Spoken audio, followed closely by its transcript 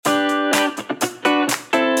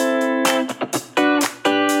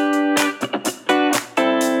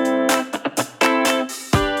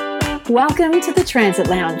Welcome to the Transit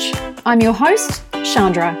Lounge. I'm your host,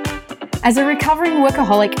 Chandra. As a recovering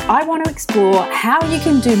workaholic, I want to explore how you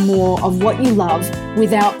can do more of what you love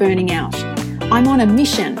without burning out. I'm on a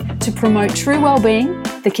mission to promote true well-being,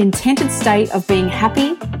 the contented state of being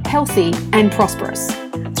happy, healthy, and prosperous.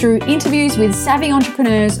 Through interviews with savvy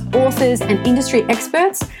entrepreneurs, authors, and industry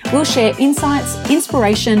experts, we'll share insights,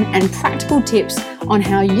 inspiration, and practical tips on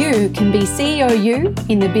how you can be CEO you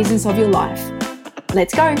in the business of your life.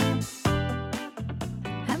 Let's go.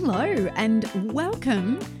 Hello and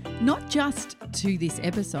welcome, not just to this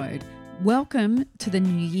episode, welcome to the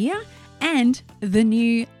new year and the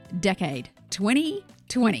new decade,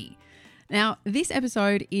 2020. Now, this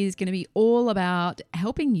episode is going to be all about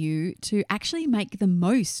helping you to actually make the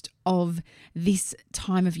most of this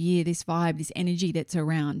time of year, this vibe, this energy that's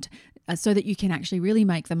around, so that you can actually really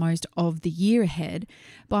make the most of the year ahead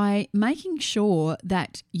by making sure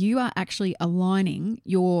that you are actually aligning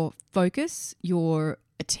your focus, your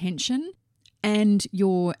attention, and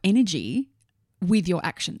your energy with your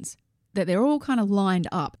actions, that they're all kind of lined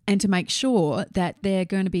up, and to make sure that they're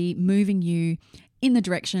going to be moving you in the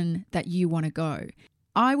direction that you want to go.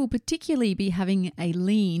 I will particularly be having a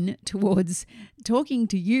lean towards talking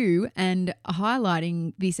to you and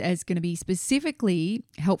highlighting this as going to be specifically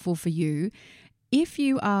helpful for you if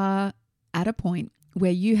you are at a point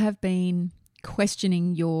where you have been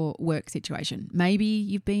questioning your work situation. Maybe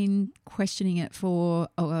you've been questioning it for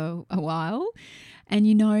a while and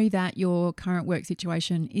you know that your current work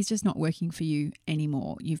situation is just not working for you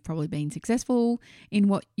anymore. You've probably been successful in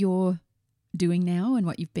what you're doing now and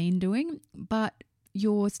what you've been doing, but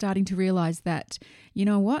you're starting to realize that, you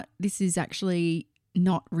know what, this is actually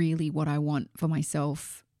not really what I want for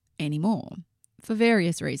myself anymore for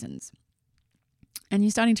various reasons. And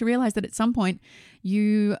you're starting to realize that at some point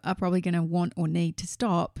you are probably going to want or need to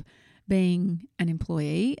stop being an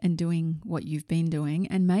employee and doing what you've been doing.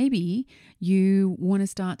 And maybe you want to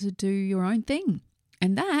start to do your own thing.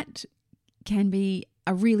 And that can be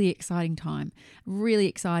a really exciting time, really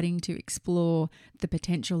exciting to explore the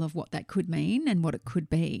potential of what that could mean and what it could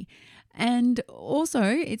be. And also,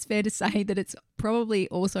 it's fair to say that it's probably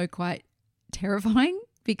also quite terrifying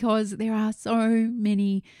because there are so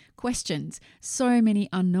many questions, so many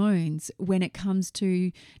unknowns when it comes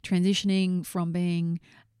to transitioning from being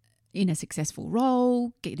in a successful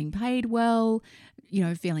role, getting paid well,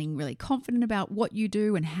 feeling really confident about what you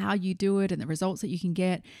do and how you do it and the results that you can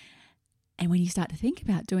get. And when you start to think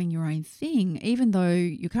about doing your own thing, even though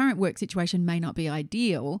your current work situation may not be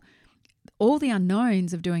ideal, all the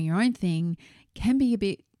unknowns of doing your own thing can be a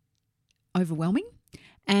bit overwhelming,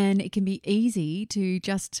 and it can be easy to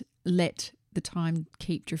just let the time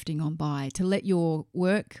keep drifting on by, to let your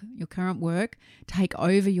work, your current work, take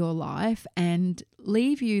over your life and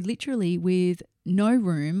leave you literally with no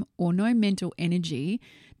room or no mental energy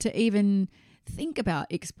to even think about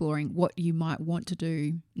exploring what you might want to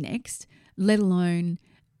do next, let alone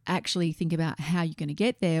actually think about how you're going to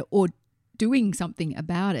get there or doing something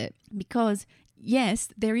about it. Because yes,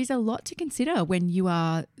 there is a lot to consider when you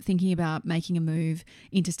are thinking about making a move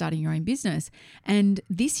into starting your own business. And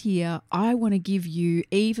this year, I want to give you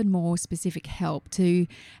even more specific help to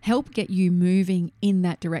help get you moving in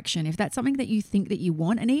that direction. If that's something that you think that you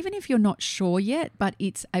want, and even if you're not sure yet, but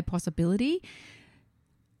it's a possibility,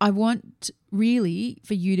 I want really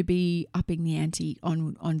for you to be upping the ante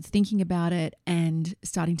on thinking about it and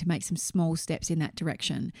starting to make some small steps in that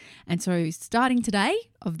direction. And so starting today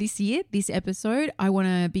of this year, this episode, I want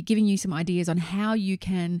to be giving you some ideas on how you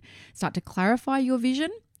can start to clarify your vision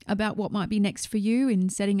about what might be next for you in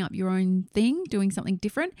setting up your own thing, doing something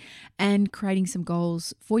different, and creating some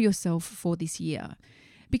goals for yourself for this year.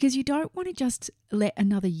 Because you don't want to just let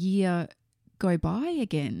another year go by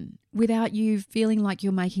again without you feeling like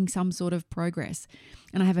you're making some sort of progress.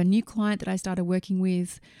 And I have a new client that I started working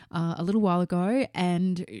with a little while ago,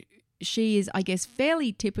 and she is, I guess,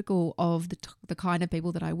 fairly typical of the kind of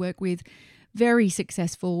people that I work with, very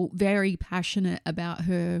successful, very passionate about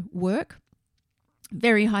her work,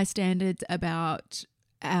 very high standards about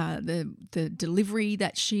the delivery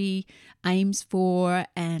that she aims for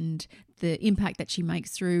and the impact that she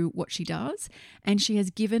makes through what she does. And she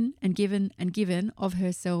has given and given and given of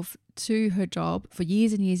herself to her job for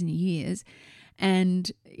years and years and years,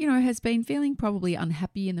 and, has been feeling probably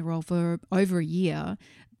unhappy in the role for over a year.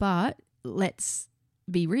 But let's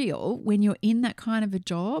be real, when you're in that kind of a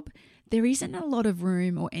job, there isn't a lot of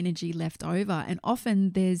room or energy left over. And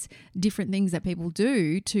often there's different things that people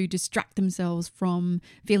do to distract themselves from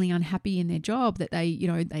feeling unhappy in their job, that they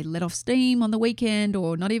let off steam on the weekend,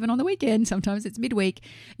 or not even on the weekend. Sometimes it's midweek,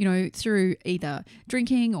 through either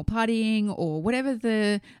drinking or partying or whatever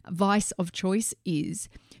the vice of choice is,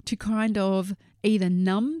 to kind of either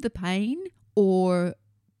numb the pain or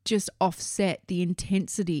just offset the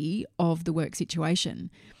intensity of the work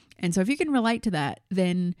situation. And so if you can relate to that,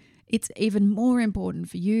 then it's even more important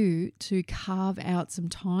for you to carve out some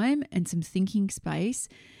time and some thinking space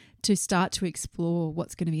to start to explore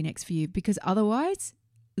what's going to be next for you, because otherwise,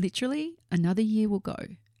 literally, another year will go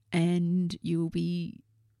and you'll be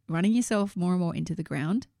running yourself more and more into the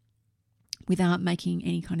ground without making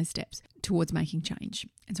any kind of steps towards making change.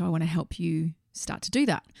 And so I want to help you start to do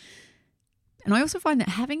that. And I also find that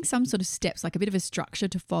having some sort of steps, like a bit of a structure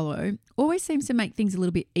to follow, always seems to make things a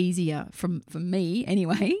little bit easier for me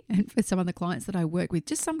anyway, and for some of the clients that I work with,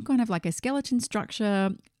 just some kind of like a skeleton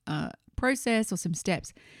structure, process or some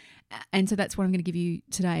steps. And so that's what I'm going to give you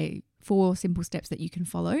today, 4 simple steps that you can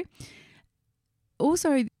follow.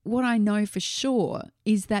 Also, what I know for sure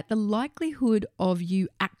is that the likelihood of you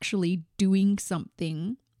actually doing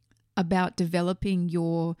something about developing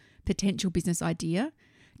your potential business idea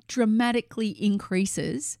dramatically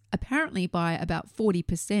increases, apparently by about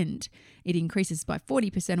 40%. It increases by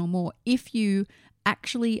 40% or more if you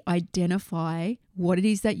actually identify what it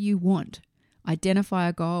is that you want. Identify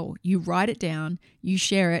a goal, you write it down, you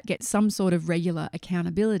share it, get some sort of regular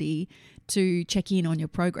accountability to check in on your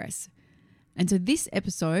progress. And so this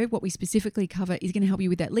episode, what we specifically cover, is going to help you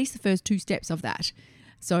with at least the first 2 steps of that.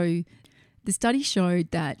 So the study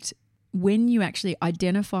showed that when you actually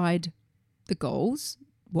identified the goals,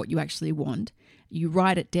 what you actually want, you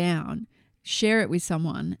write it down, share it with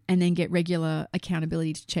someone, and then get regular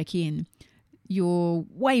accountability to check in, you're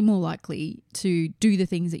way more likely to do the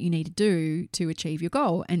things that you need to do to achieve your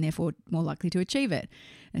goal, and therefore more likely to achieve it.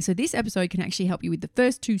 And so this episode can actually help you with the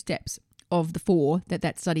first 2 steps of the 4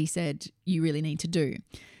 that study said you really need to do.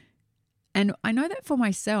 And I know that for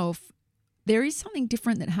myself, there is something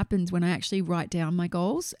different that happens when I actually write down my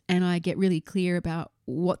goals and I get really clear about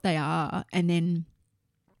what they are, and then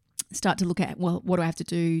start to look at, well, what do I have to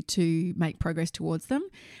do to make progress towards them?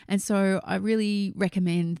 And so I really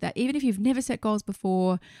recommend that even if you've never set goals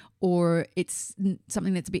before, or it's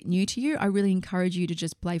something that's a bit new to you, I really encourage you to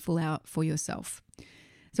just play full out for yourself.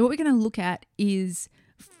 So what we're going to look at is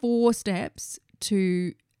 4 steps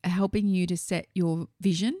to helping you to set your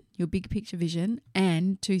vision, your big picture vision,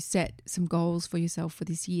 and to set some goals for yourself for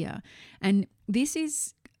this year. And this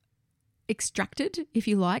is extracted, if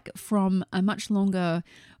you like, from a much longer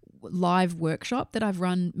live workshop that I've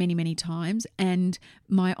run many, many times, and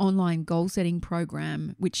my online goal setting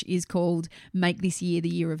program, which is called Make This Year the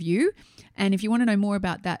Year of You. And if you want to know more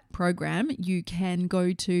about that program, you can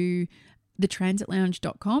go to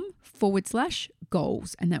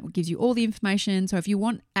thetransitlounge.com/goals, and that gives you all the information. So if you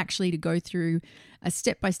want actually to go through a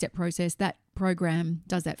step-by-step process, that program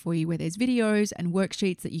does that for you, where there's videos and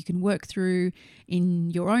worksheets that you can work through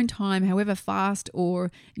in your own time, however fast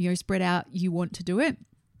or spread out you want to do it.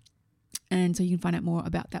 And so you can find out more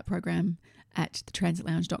about that program at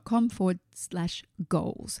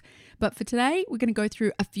thetransitlounge.com/goals. But for today, we're going to go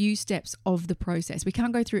through a few steps of the process. We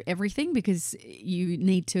can't go through everything because you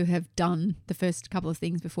need to have done the first couple of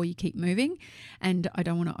things before you keep moving. And I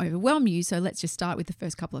don't want to overwhelm you. So let's just start with the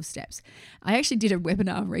first couple of steps. I actually did a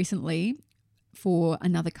webinar recently for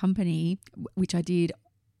another company, which I did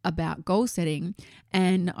about goal setting.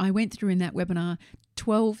 And I went through in that webinar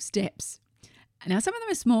 12 steps. Now, some of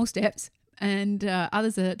them are small steps, and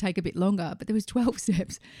others that take a bit longer, but there was 12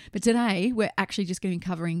 steps. But today we're actually just going to be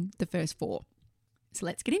covering the first 4. So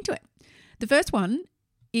let's get into it. The first one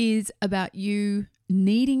is about you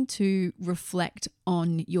needing to reflect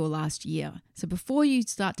on your last year. So before you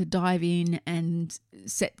start to dive in and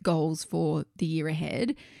set goals for the year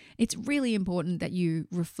ahead, it's really important that you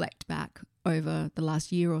reflect back over the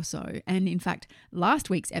last year or so. And in fact, last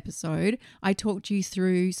week's episode, I talked you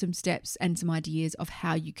through some steps and some ideas of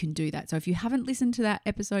how you can do that. So if you haven't listened to that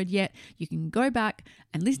episode yet, you can go back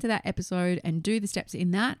and listen to that episode and do the steps in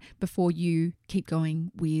that before you keep going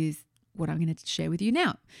with what I'm going to share with you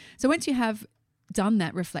now. So once you have done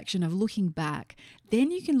that reflection of looking back, then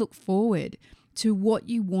you can look forward to what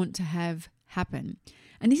you want to have happen.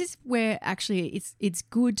 And this is where actually it's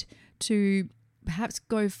good to perhaps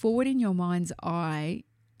go forward in your mind's eye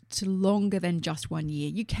to longer than just 1 year.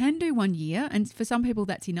 You can do 1 year, and for some people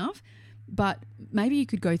that's enough, but maybe you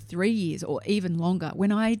could go 3 years or even longer.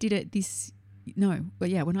 When I did it this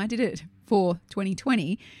when I did it for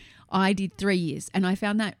 2020, I did 3 years, and I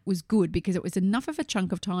found that was good because it was enough of a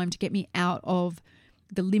chunk of time to get me out of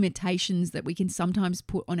the limitations that we can sometimes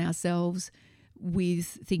put on ourselves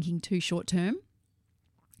with thinking too short term,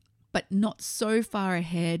 but not so far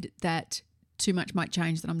ahead that too much might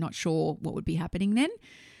change that I'm not sure what would be happening then.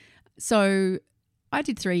 So I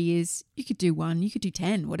did 3 years. You could do 1, you could do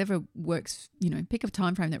 10, whatever works, pick a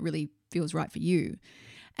time frame that really feels right for you.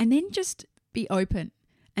 And then just be open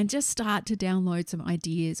and just start to download some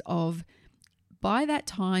ideas of, by that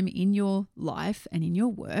time in your life and in your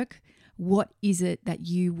work, what is it that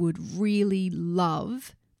you would really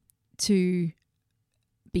love to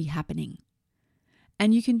be happening?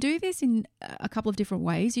 And you can do this in a couple of different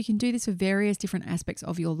ways. You can do this for various different aspects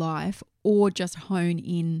of your life, or just hone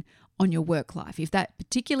in on your work life. If that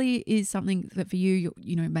particularly is something that for you,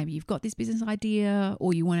 maybe you've got this business idea,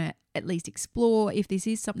 or you want to at least explore if this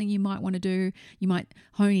is something you might want to do, you might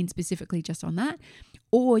hone in specifically just on that.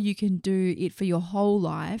 Or you can do it for your whole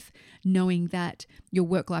life, knowing that your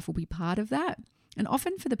work life will be part of that. And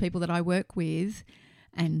often for the people that I work with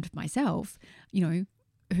and myself,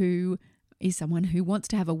 who is someone who wants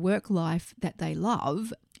to have a work life that they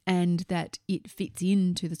love and that it fits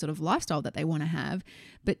into the sort of lifestyle that they want to have,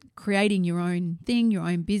 but creating your own thing, your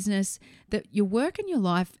own business, that your work and your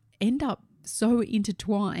life end up so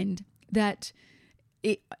intertwined that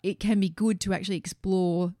it can be good to actually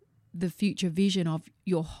explore the future vision of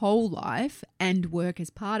your whole life and work as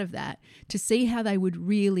part of that, to see how they would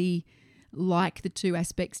really like the two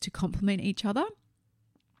aspects to complement each other.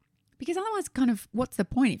 Because otherwise, kind of, what's the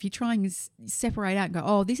point if you try and separate out and go,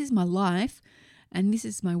 oh, this is my life and this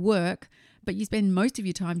is my work, but you spend most of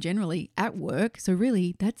your time generally at work. So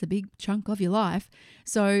really, that's a big chunk of your life.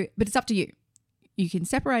 So, but it's up to you. You can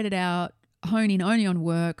separate it out, hone in only on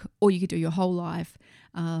work, or you could do your whole life,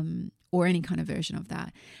 or any kind of version of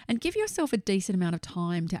that. And give yourself a decent amount of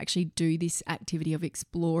time to actually do this activity of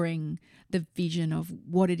exploring the vision of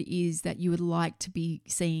what it is that you would like to be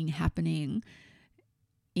seeing happening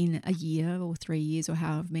in a year or 3 years, or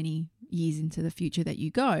however many years into the future that you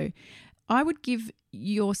go. I would give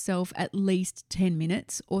yourself at least 10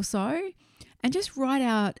 minutes or so and just write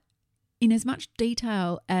out in as much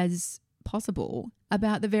detail as possible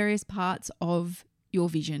about the various parts of your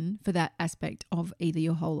vision for that aspect of either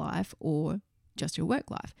your whole life or just your work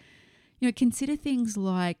life. Consider things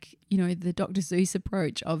like, the Dr. Seuss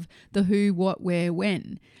approach of the who, what, where,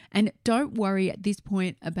 when. And don't worry at this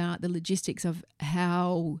point about the logistics of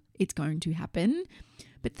how it's going to happen.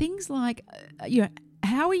 But things like,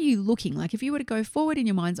 how are you looking? Like if you were to go forward in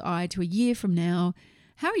your mind's eye to a year from now,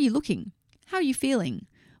 how are you looking? How are you feeling?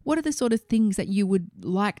 What are the sort of things that you would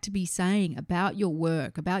like to be saying about your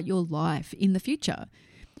work, about your life in the future?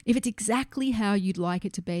 If it's exactly how you'd like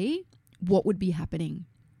it to be, what would be happening?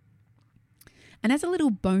 And as a little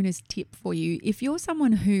bonus tip for you, if you're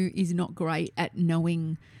someone who is not great at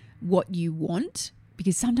knowing what you want,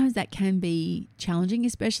 because sometimes that can be challenging,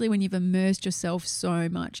 especially when you've immersed yourself so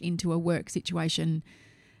much into a work situation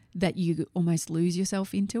that you almost lose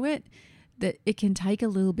yourself into it, that it can take a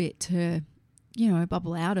little bit to,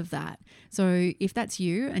 bubble out of that. So if that's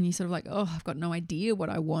you and you're sort of like, oh, I've got no idea what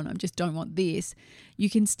I want, I just don't want this, you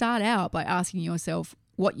can start out by asking yourself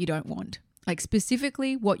what you don't want, like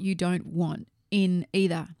specifically what you don't want in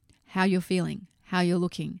either how you're feeling, how you're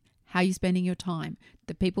looking, how you're spending your time,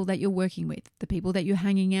 the people that you're working with, the people that you're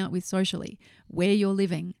hanging out with socially, where you're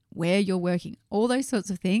living, where you're working, all those sorts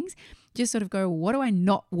of things. Just sort of go, what do I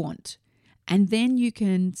not want? And then you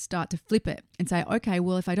can start to flip it and say, okay,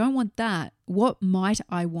 well, if I don't want that, what might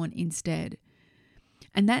I want instead?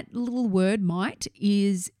 And that little word might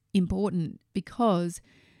is important, because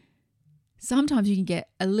sometimes you can get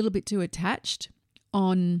a little bit too attached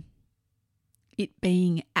on it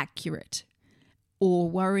being accurate, or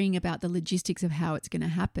worrying about the logistics of how it's going to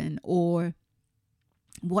happen, or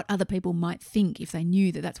what other people might think if they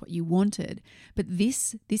knew that that's what you wanted. But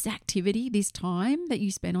this activity, this time that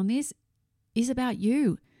you spend on this, is about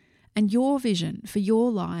you and your vision for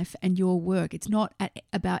your life and your work. It's not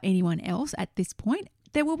about anyone else at this point.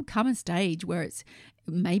 There will come a stage where it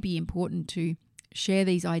may be important to share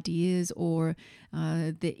these ideas or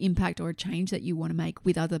the impact or change that you want to make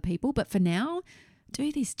with other people. But for now,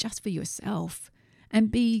 do this just for yourself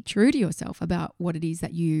and be true to yourself about what it is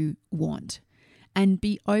that you want, and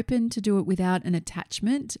be open to do it without an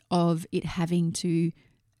attachment of it having to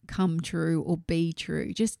come true or be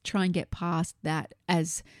true. Just try and get past that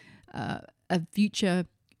as a future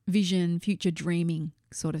vision, future dreaming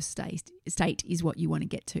sort of state is what you want to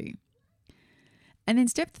get to. And then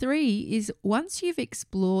step 3 is once you've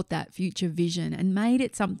explored that future vision and made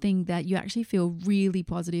it something that you actually feel really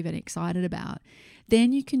positive and excited about,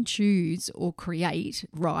 then you can choose or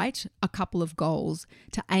write a couple of goals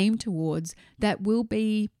to aim towards that will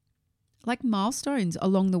be like milestones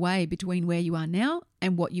along the way between where you are now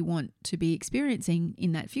and what you want to be experiencing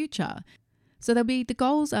in that future. So the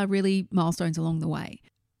goals are really milestones along the way.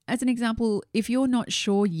 As an example, if you're not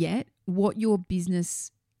sure yet what your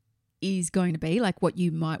business is going to be, like what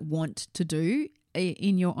you might want to do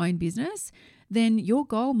in your own business, then your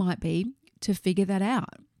goal might be to figure that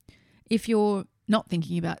out. If you're not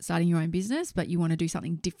thinking about starting your own business, but you want to do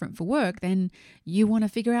something different for work, then you want to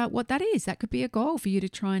figure out what that is. That could be a goal for you to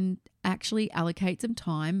try and actually allocate some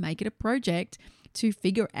time, make it a project to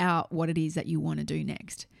figure out what it is that you want to do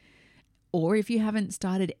next. Or if you haven't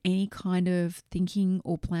started any kind of thinking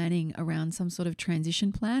or planning around some sort of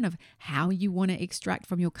transition plan of how you want to extract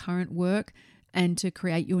from your current work and to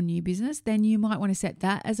create your new business, then you might want to set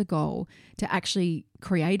that as a goal to actually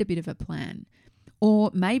create a bit of a plan.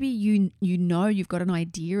 Or maybe you know you've got an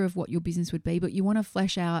idea of what your business would be, but you want to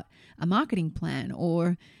flesh out a marketing plan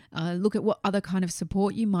or look at what other kind of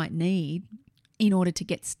support you might need in order to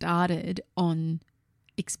get started on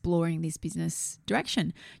exploring this business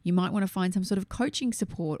direction. You might want to find some sort of coaching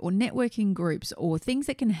support or networking groups or things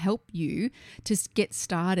that can help you to get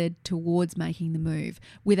started towards making the move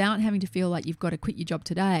without having to feel like you've got to quit your job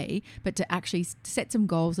today, but to actually set some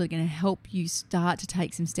goals that are going to help you start to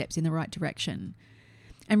take some steps in the right direction.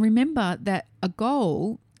 And remember that a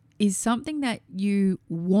goal is something that you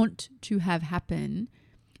want to have happen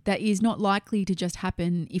that is not likely to just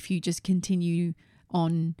happen if you just continue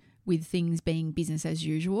on with things being business as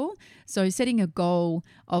usual. So setting a goal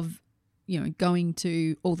of, going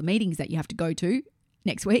to all the meetings that you have to go to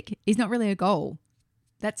next week is not really a goal.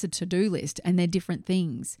 That's a to-do list, and they're different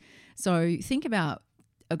things. So think about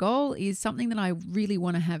a goal is something that I really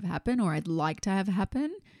want to have happen or I'd like to have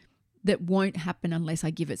happen that won't happen unless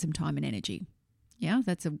I give it some time and energy. Yeah,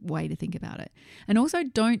 that's a way to think about it. And also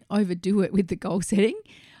don't overdo it with the goal setting.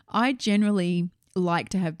 I generally like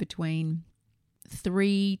to have between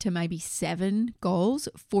 3 to maybe 7 goals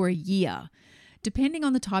for a year, depending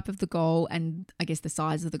on the type of the goal and I guess the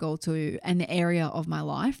size of the goal too and the area of my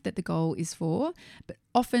life that the goal is for. But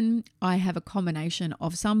often I have a combination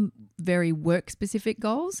of some very work-specific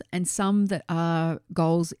goals and some that are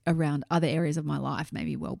goals around other areas of my life,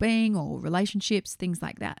 maybe well-being or relationships, things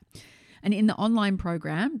like that. And in the online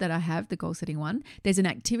program that I have, the goal setting one, there's an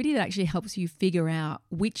activity that actually helps you figure out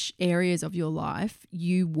which areas of your life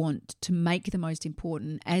you want to make the most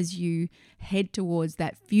important as you head towards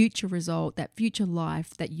that future result, that future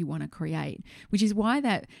life that you want to create, which is why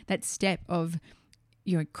that step of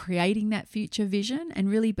creating that future vision and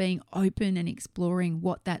really being open and exploring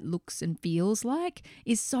what that looks and feels like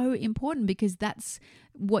is so important, because that's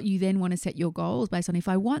what you then want to set your goals based on. If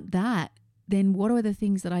I want that, then what are the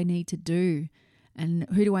things that I need to do, and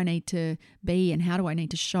who do I need to be, and how do I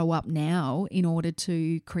need to show up now in order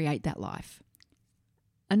to create that life?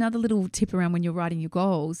 Another little tip around when you're writing your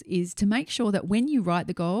goals is to make sure that when you write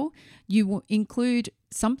the goal, you will include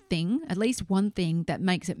something, at least one thing that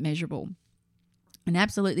makes it measurable. And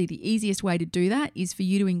absolutely the easiest way to do that is for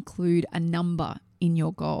you to include a number in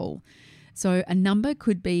your goal. So a number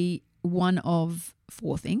could be one of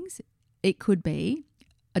 4 things. It could be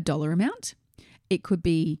a dollar amount. It could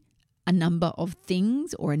be a number of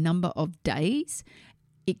things or a number of days.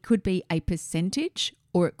 It could be a percentage,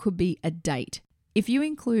 or it could be a date. If you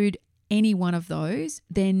include any one of those,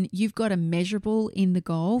 then you've got a measurable in the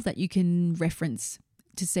goal that you can reference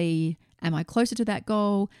to see, am I closer to that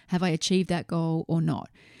goal? Have I achieved that goal or not?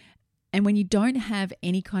 And when you don't have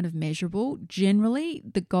any kind of measurable, generally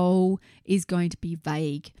the goal is going to be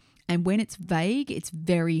vague. And when it's vague, it's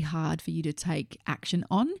very hard for you to take action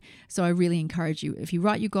on. So I really encourage you, if you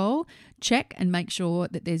write your goal, check and make sure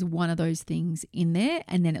that there's one of those things in there,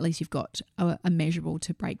 and then at least you've got a measurable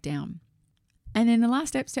to break down. And then the last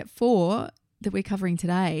step 4 that we're covering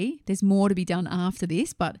today, there's more to be done after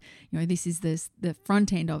this, but this is the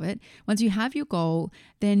front end of it. Once you have your goal,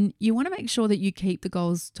 then you want to make sure that you keep the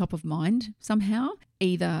goals top of mind somehow,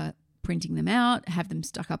 either printing them out, have them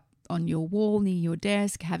stuck up on your wall near your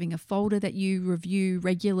desk, having a folder that you review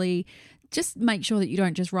regularly. Just make sure that you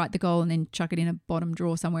don't just write the goal and then chuck it in a bottom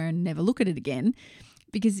drawer somewhere and never look at it again,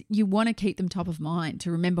 because you want to keep them top of mind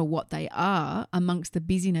to remember what they are amongst the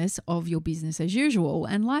busyness of your business as usual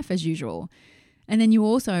and life as usual. And then you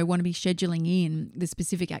also want to be scheduling in the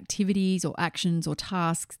specific activities or actions or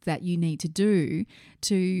tasks that you need to do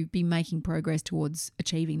to be making progress towards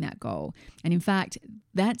achieving that goal. And in fact,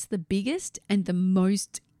 that's the biggest and the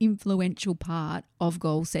most influential part of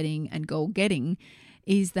goal setting and goal getting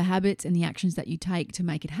is the habits and the actions that you take to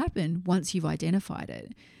make it happen once you've identified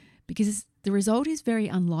it. Because the result is very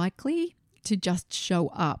unlikely to just show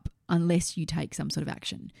up unless you take some sort of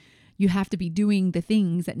action. You have to be doing the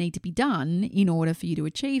things that need to be done in order for you to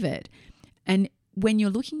achieve it. And when you're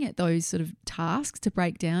looking at those sort of tasks to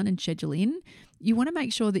break down and schedule in, you want to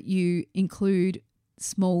make sure that you include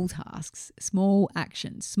small tasks, small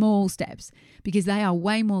actions, small steps, because they are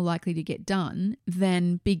way more likely to get done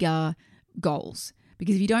than bigger goals.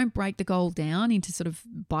 Because if you don't break the goal down into sort of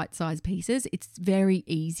bite-sized pieces, it's very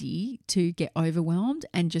easy to get overwhelmed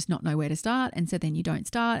and just not know where to start. And so then you don't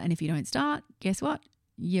start. And if you don't start, guess what?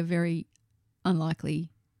 You're very unlikely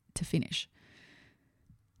to finish.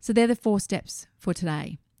 So they're the 4 steps for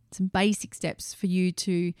today. Some basic steps for you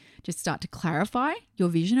to just start to clarify your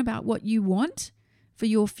vision about what you want for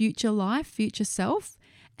your future life, future self,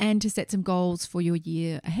 and to set some goals for your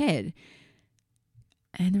year ahead.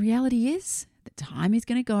 And the reality is that time is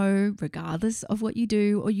going to go regardless of what you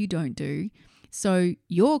do or you don't do. So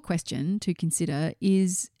your question to consider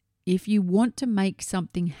is, if you want to make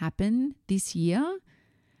something happen this year,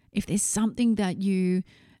 if there's something that you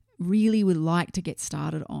really would like to get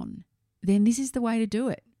started on, then this is the way to do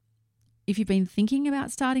it. If you've been thinking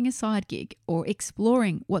about starting a side gig or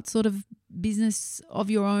exploring what sort of business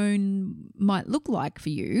of your own might look like for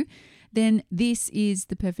you, then this is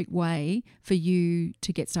the perfect way for you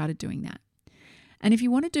to get started doing that. And if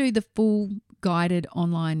you want to do the full guided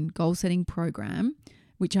online goal setting program,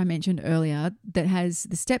 which I mentioned earlier, that has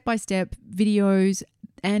the step-by-step videos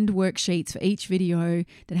and worksheets for each video,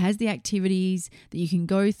 that has the activities that you can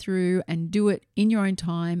go through and do it in your own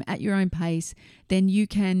time, at your own pace, then you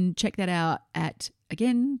can check that out at,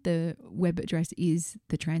 again, the web address is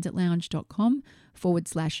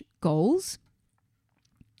thetransitlounge.com/goals.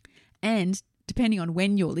 And depending on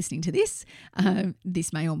when you're listening to this,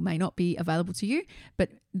 this may or may not be available to you.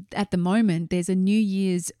 But at the moment, there's a New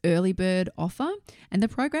Year's early bird offer, and the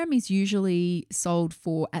program is usually sold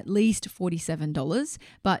for at least $47.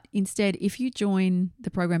 But instead, if you join the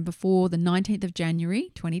program before the 19th of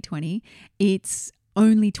January, 2020, it's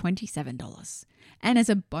only $27. And as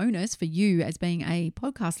a bonus for you as being a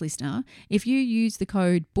podcast listener, if you use the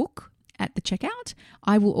code BOOK at the checkout,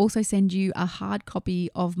 I will also send you a hard copy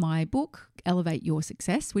of my book, Elevate Your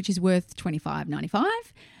Success, which is worth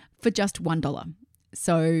 $25.95 for just $1.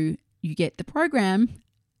 So you get the program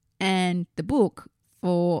and the book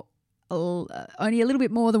for only a little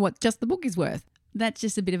bit more than what just the book is worth. That's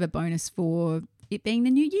just a bit of a bonus for it being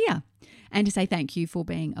the new year and to say thank you for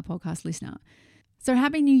being a podcast listener. So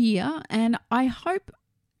happy new year, and I hope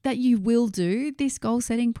that you will do this goal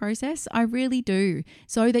setting process. I really do,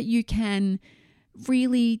 so that you can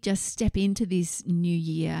really just step into this new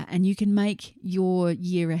year and you can make your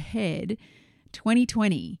year ahead,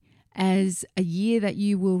 2020, as a year that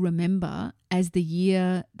you will remember as the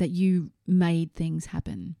year that you made things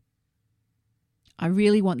happen. I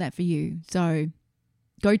really want that for you. So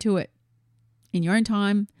go to it in your own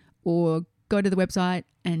time or go to the website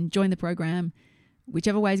and join the program.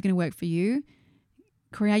 Whichever way is going to work for you.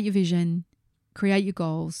 Create your vision, create your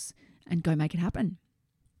goals, and go make it happen.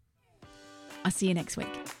 I'll see you next week.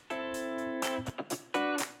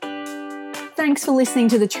 Thanks for listening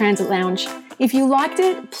to the Transit Lounge. If you liked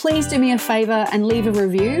it, please do me a favor and leave a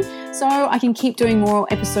review so I can keep doing more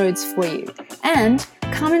episodes for you. And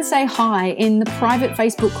come and say hi in the private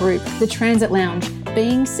Facebook group, The Transit Lounge,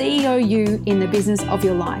 being CEO you in the business of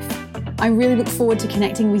your life. I really look forward to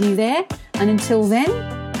connecting with you there. And until then,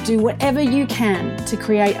 do whatever you can to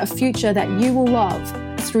create a future that you will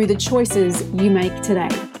love through the choices you make today.